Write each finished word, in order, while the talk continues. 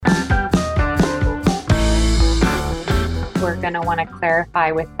we're going to want to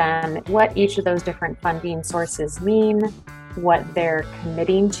clarify with them what each of those different funding sources mean, what they're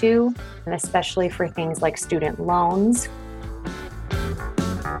committing to, and especially for things like student loans.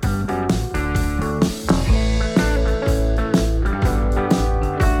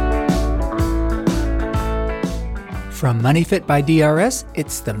 From MoneyFit by DRS,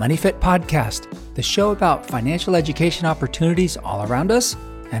 it's the MoneyFit Podcast, the show about financial education opportunities all around us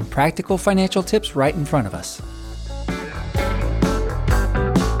and practical financial tips right in front of us.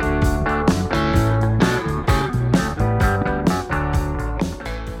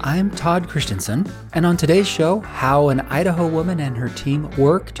 I'm Todd Christensen, and on today's show, how an Idaho woman and her team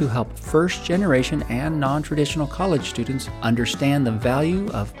work to help first-generation and non-traditional college students understand the value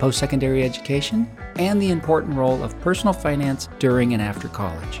of post-secondary education and the important role of personal finance during and after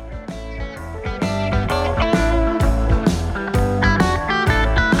college.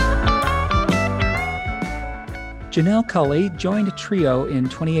 Janelle Cully joined Trio in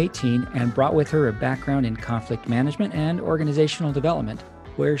 2018 and brought with her a background in conflict management and organizational development,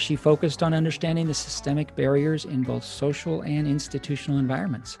 where she focused on understanding the systemic barriers in both social and institutional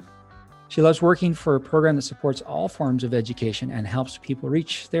environments. She loves working for a program that supports all forms of education and helps people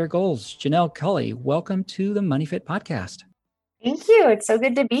reach their goals. Janelle Cully, welcome to the MoneyFit Podcast. Thank you. It's so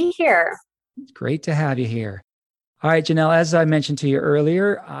good to be here. It's great to have you here. All right, Janelle, as I mentioned to you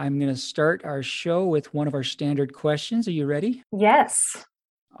earlier, I'm going to start our show with one of our standard questions. Are you ready? Yes.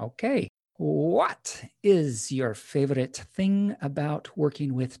 Okay. What is your favorite thing about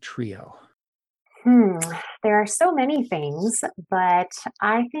working with Trio? There are so many things, but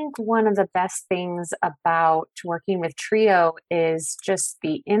I think one of the best things about working with Trio is just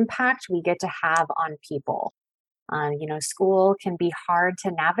the impact we get to have on people. School can be hard to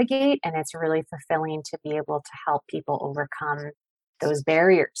navigate, and it's really fulfilling to be able to help people overcome those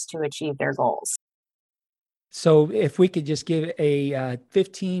barriers to achieve their goals. So if we could just give a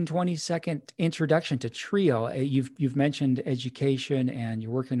 15, 20-second introduction to Trio. You've mentioned education and you're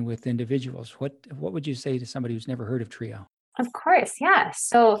working with individuals. What would you say to somebody who's never heard of Trio? Of course, yeah.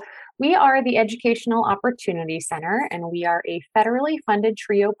 So we are the Educational Opportunity Center, and we are a federally funded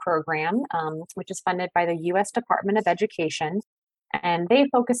Trio program, which is funded by the U.S. Department of Education. And they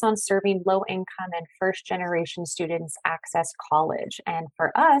focus on serving low-income and first-generation students access college. And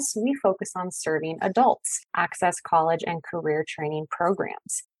for us, we focus on serving adults access college and career training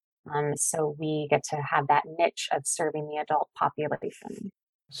programs. So we get to have that niche of serving the adult population.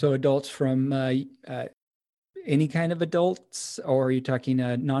 So adults from any kind of adults, or are you talking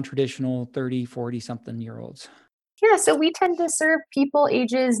non-traditional 30, 40-something-year-olds? Yeah, so we tend to serve people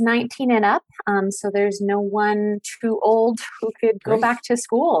ages 19 and up. So there's no one too old who could go back to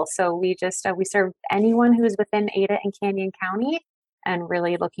school. So we just we serve anyone who is within Ada and Canyon County and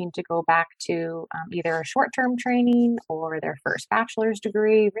really looking to go back to either a short-term training or their first bachelor's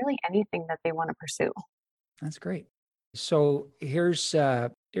degree, really anything that they want to pursue. That's great. So here's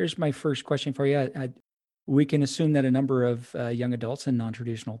my first question for you. We can assume that a number of young adults and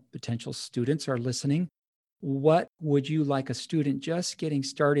non-traditional potential students are listening. What would you like a student just getting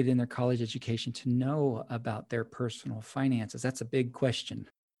started in their college education to know about their personal finances? That's a big question.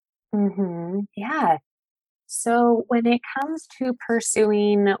 Yeah. So when it comes to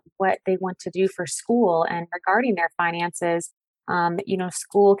pursuing what they want to do for school and regarding their finances,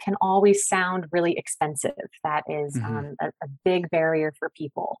 school can always sound really expensive. That is a big barrier for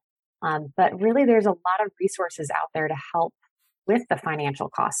people. But really, there's a lot of resources out there to help with the financial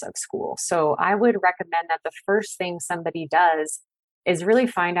costs of school. So I would recommend that the first thing somebody does is really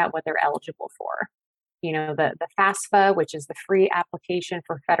find out what they're eligible for. The FAFSA, which is the free application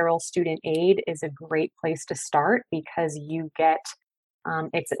for federal student aid, is a great place to start because you get,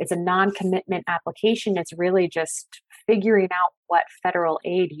 it's a non-commitment application. It's really just figuring out what federal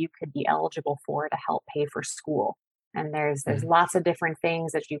aid you could be eligible for to help pay for school. And there's lots of different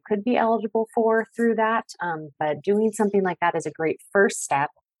things that you could be eligible for through that. But doing something like that is a great first step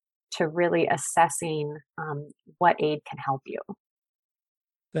to really assessing what aid can help you.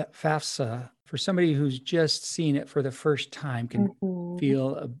 That FAFSA, for somebody who's just seen it for the first time, can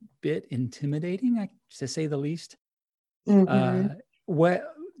feel a bit intimidating, to say the least. Are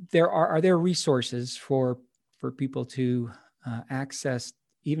there resources for people to access,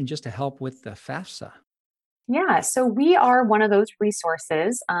 even just to help with the FAFSA? Yeah, so we are one of those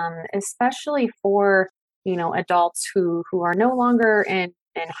resources, especially for adults who are no longer in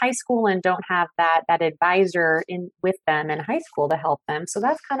high school and don't have that advisor with them in high school to help them. So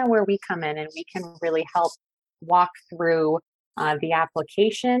that's kind of where we come in, and we can really help walk through the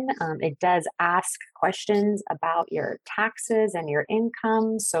application. It does ask questions about your taxes and your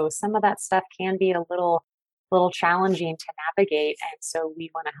income, so some of that stuff can be a little little challenging to navigate. And so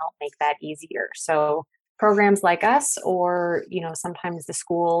we want to help make that easier. So programs like us, or, sometimes the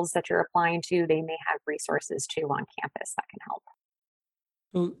schools that you're applying to, they may have resources too on campus that can help.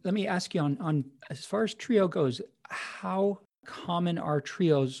 So let me ask you on as far as TRIO goes, how common are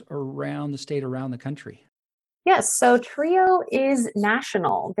trios around the state, around the country? Yes, so TRIO is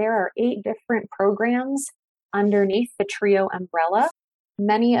national. There are 8 different programs underneath the TRIO umbrella.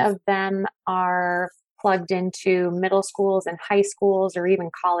 Many of them are plugged into middle schools and high schools or even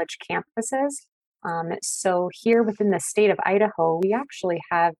college campuses. So here within the state of Idaho, we actually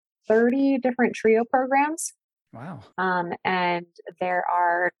have 30 different TRIO programs. Wow. And there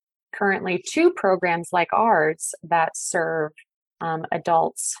are currently 2 programs like ours that serve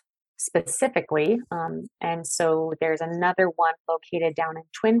adults specifically. And so there's another one located down in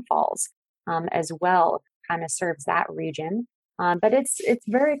Twin Falls as well, kind of serves that region. But it's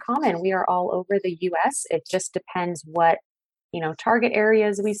very common. We are all over the U.S. It just depends what target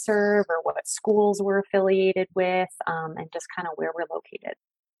areas we serve or what schools we're affiliated with, and just kind of where we're located.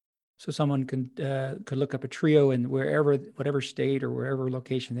 So someone could look up a TRIO in whatever state or wherever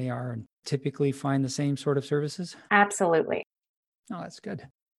location they are, and typically find the same sort of services. Absolutely. Oh, that's good.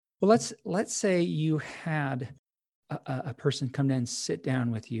 Well, let's say you had a person come in and sit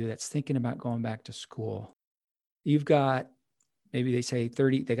down with you that's thinking about going back to school. You've got, maybe they say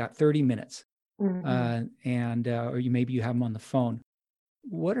 30, they got 30 minutes, Mm-hmm. or maybe you have them on the phone.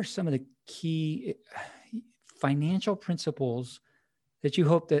 What are some of the key financial principles that you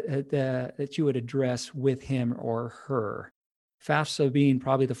hope that you would address with him or her? FAFSA being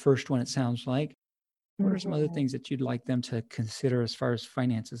probably the first one, it sounds like. What are some other Mm-hmm. things that you'd like them to consider as far as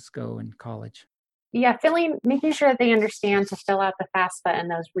finances go in college? Yeah, making sure that they understand to fill out the FAFSA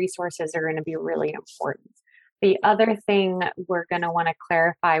and those resources are going to be really important. The other thing we're going to want to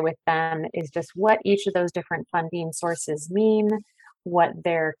clarify with them is just what each of those different funding sources mean, what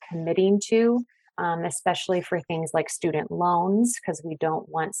they're committing to, especially for things like student loans, because we don't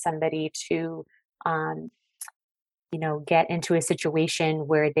want somebody to, um, get into a situation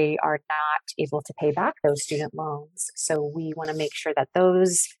where they are not able to pay back those student loans. So we want to make sure that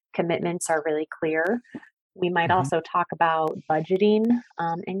those commitments are really clear. We might Hmm. also talk about budgeting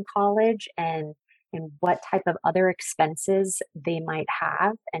in college and what type of other expenses they might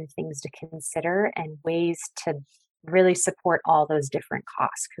have and things to consider and ways to really support all those different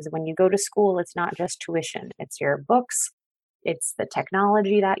costs. Because when you go to school, it's not just tuition, it's your books, it's the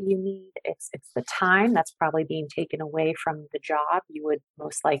technology that you need, it's the time that's probably being taken away from the job you would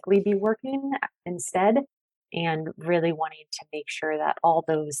most likely be working instead, and really wanting to make sure that all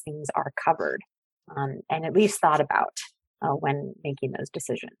those things are covered, and at least thought about when making those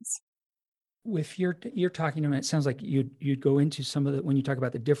decisions. If you're talking to them, it sounds like you'd go into some of the, when you talk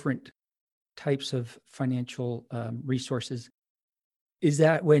about the different types of financial resources. Is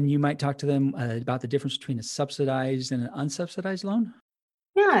that when you might talk to them about the difference between a subsidized and an unsubsidized loan?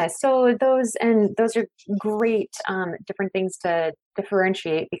 Yeah, so those are great different things to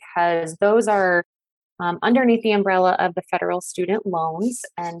differentiate, because those are underneath the umbrella of the federal student loans.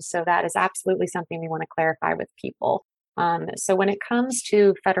 And so that is absolutely something we want to clarify with people. So when it comes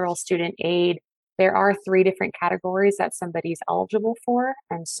to federal student aid, there are 3 different categories that somebody's eligible for.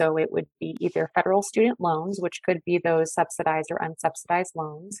 And so it would be either federal student loans, which could be those subsidized or unsubsidized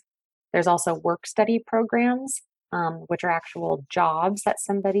loans. There's also work study programs, which are actual jobs that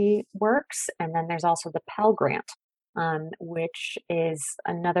somebody works. And then there's also the Pell Grant, which is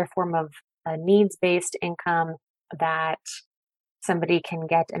another form of a needs-based income that somebody can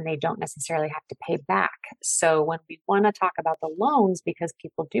get and they don't necessarily have to pay back. So when we want to talk about the loans, because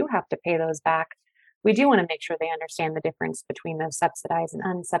people do have to pay those back, we do want to make sure they understand the difference between those subsidized and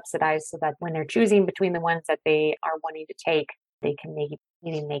unsubsidized, so that when they're choosing between the ones that they are wanting to take, they can maybe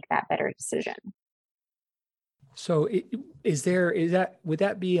make that better decision. So would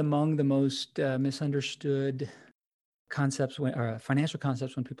that be among the most misunderstood concepts or financial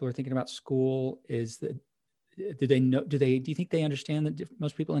concepts when people are thinking about school? Is that, do you think they understand that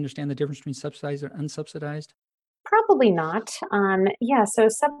most people understand the difference between subsidized and unsubsidized? Probably not. Yeah, so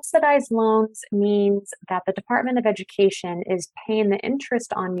subsidized loans means that the Department of Education is paying the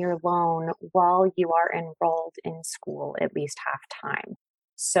interest on your loan while you are enrolled in school at least half time.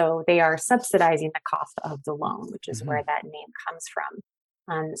 So they are subsidizing the cost of the loan, which is Hmm. where that name comes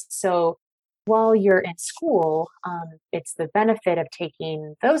from. So while you're in school, it's the benefit of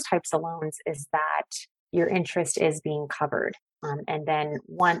taking those types of loans is that your interest is being covered. And then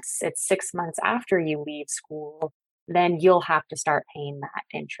once it's 6 months after you leave school, then you'll have to start paying that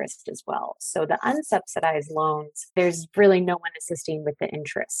interest as well. So the unsubsidized loans, there's really no one assisting with the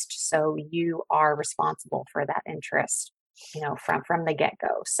interest. So you are responsible for that interest, from the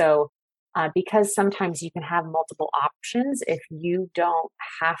get-go. So because sometimes you can have multiple options, if you don't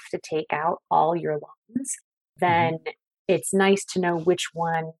have to take out all your loans, then it's nice to know which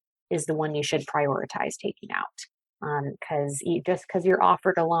one is the one you should prioritize taking out. Because just because you're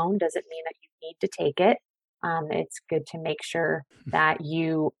offered a loan doesn't mean that you need to take it. It's good to make sure that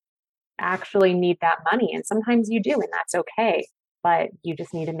you actually need that money. And sometimes you do, and that's okay. But you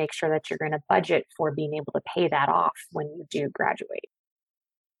just need to make sure that you're going to budget for being able to pay that off when you do graduate.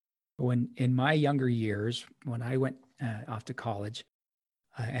 When in my younger years, when I went off to college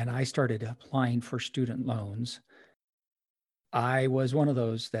and I started applying for student loans, I was one of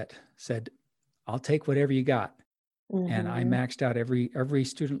those that said, I'll take whatever you got. And I maxed out every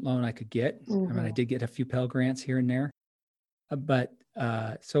student loan I could get. I mean, I did get a few Pell Grants here and there. But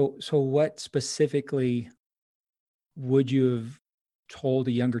so what specifically would you have told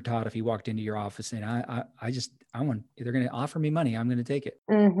a younger Todd if he walked into your office and they're going to offer me money, I'm going to take it?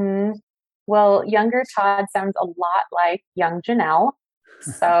 Well, younger Todd sounds a lot like young Janelle.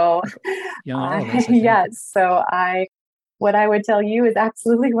 So yes. So what I would tell you is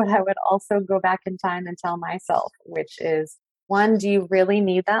absolutely what I would also go back in time and tell myself, which is, one, do you really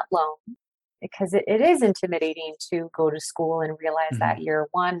need that loan? Because it is intimidating to go to school and realize that you're,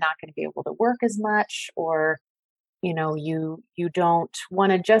 one, not going to be able to work as much, or, you don't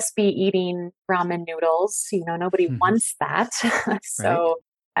want to just be eating ramen noodles. Nobody wants that. So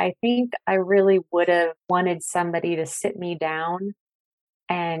I think I really would have wanted somebody to sit me down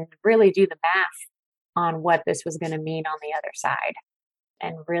and really do the math on what this was going to mean on the other side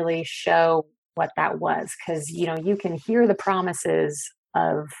and really show what that was. Because, you can hear the promises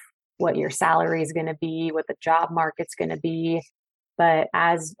of what your salary is going to be, what the job market's going to be. But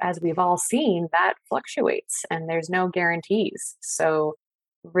as we've all seen, that fluctuates and there's no guarantees. So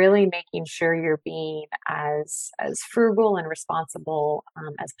really making sure you're being as frugal and responsible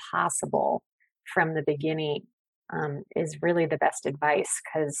as possible from the beginning is really the best advice,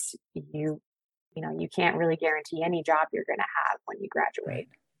 because you can't really guarantee any job you're going to have when you graduate. Right.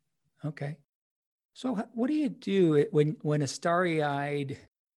 Okay. So what do you do when a starry-eyed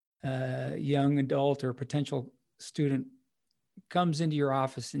young adult or potential student comes into your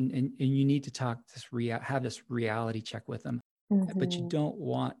office and you need to have this reality check with them, but you don't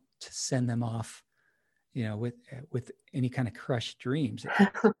want to send them off, with any kind of crushed dreams?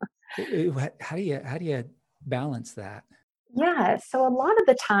 How do you balance that? Yeah. So a lot of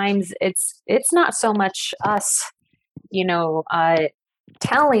the times it's not so much us,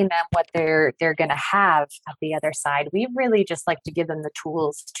 telling them what they're going to have at the other side. We really just like to give them the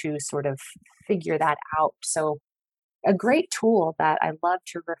tools to sort of figure that out. So a great tool that I love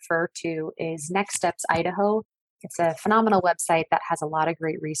to refer to is Next Steps Idaho. It's a phenomenal website that has a lot of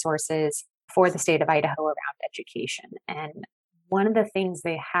great resources for the state of Idaho around education. And one of the things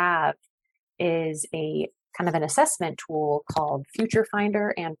they have is a kind of an assessment tool called Future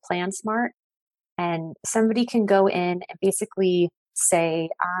Finder and Plan Smart. And somebody can go in and basically say,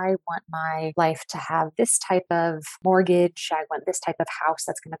 I want my life to have this type of mortgage. I want this type of house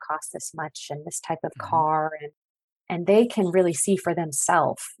that's going to cost this much, and this type of car. And they can really see for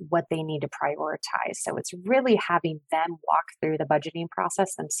themselves what they need to prioritize. So it's really having them walk through the budgeting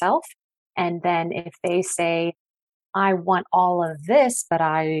process themselves. And then if they say, I want all of this, but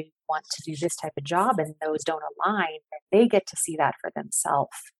I want to do this type of job and those don't align, they get to see that for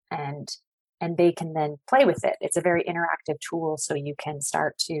themselves, and they can then play with it. It's a very interactive tool, so you can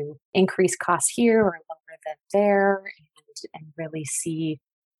start to increase costs here or lower them there, and really see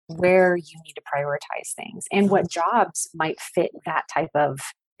where you need to prioritize things and what jobs might fit that type of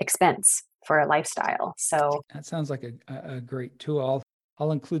expense for a lifestyle. So that sounds like a great tool.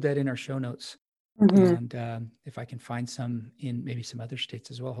 I'll include that in our show notes. And if I can find some in maybe some other states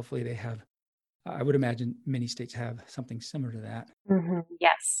as well, hopefully they have. I would imagine many states have something similar to that.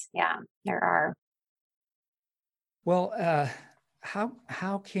 Yes. Yeah, there are. Well,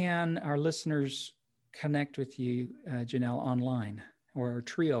 how can our listeners connect with you, Janelle, online or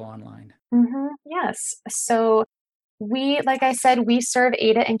Trio online? Yes. So like I said, we serve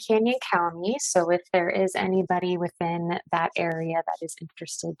Ada and Canyon County. So if there is anybody within that area that is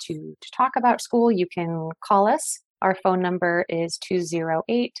interested to talk about school, you can call us. Our phone number is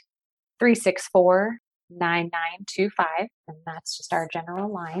 208-364-9925, and that's just our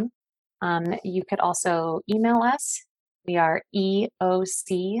general line. You could also email us. We are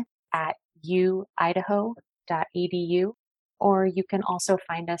eoc@uidaho.edu, or you can also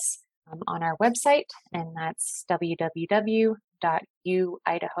find us on our website, and that's www.uidaho.edu/EOC.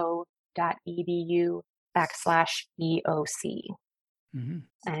 Mm-hmm.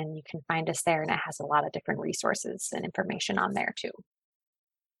 And you can find us there, and it has a lot of different resources and information on there too.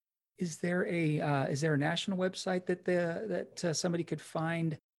 Is there a national website that somebody could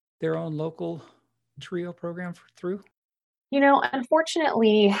find their own local TRIO program through?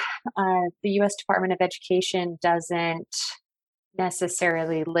 Unfortunately, the U.S. Department of Education doesn't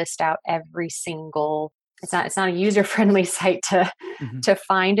necessarily list out every single. It's not a user-friendly site to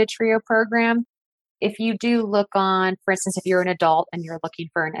find a TRIO program. If you do look on, for instance, if you're an adult and you're looking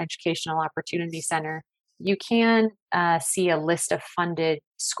for an educational opportunity center, you can see a list of funded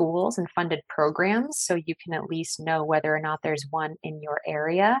schools and funded programs, so you can at least know whether or not there's one in your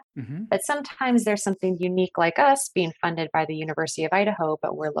area. Mm-hmm. But sometimes there's something unique like us being funded by the University of Idaho,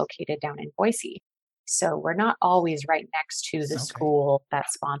 but we're located down in Boise. So we're not always right next to the school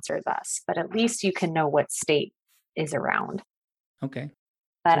that sponsors us, but at least you can know what state is around. Okay.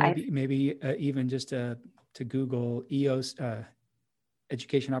 But so maybe even just to Google EOS,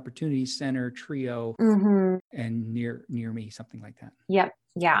 Education Opportunity Center TRIO, and near me, something like that. Yep.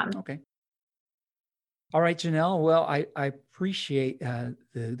 Yeah. Okay. All right, Janelle. Well, I appreciate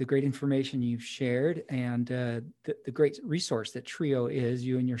the great information you've shared and the great resource that TRIO is,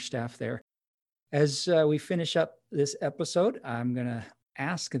 you and your staff there. As we finish up this episode, I'm going to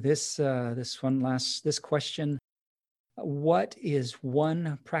ask this question. What is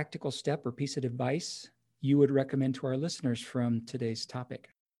one practical step or piece of advice you would recommend to our listeners from today's topic?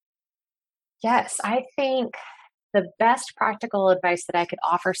 Yes, I think the best practical advice that I could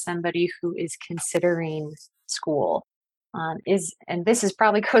offer somebody who is considering school is, and this is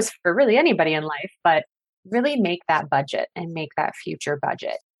probably goes for really anybody in life, but really make that budget and make that future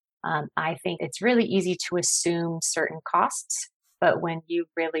budget. I think it's really easy to assume certain costs, but when you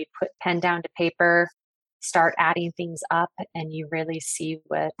really put pen down to paper, start adding things up, and you really see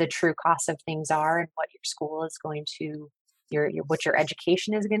what the true costs of things are and what your school is going to, what your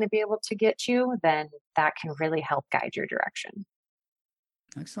education is going to be able to get you, then that can really help guide your direction.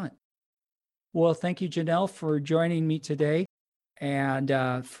 Excellent. Well, thank you, Janelle, for joining me today.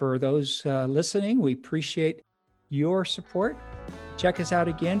 And for those listening, we appreciate your support. Check us out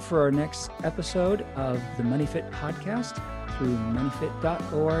again for our next episode of the MoneyFit podcast through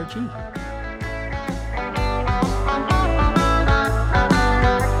moneyfit.org.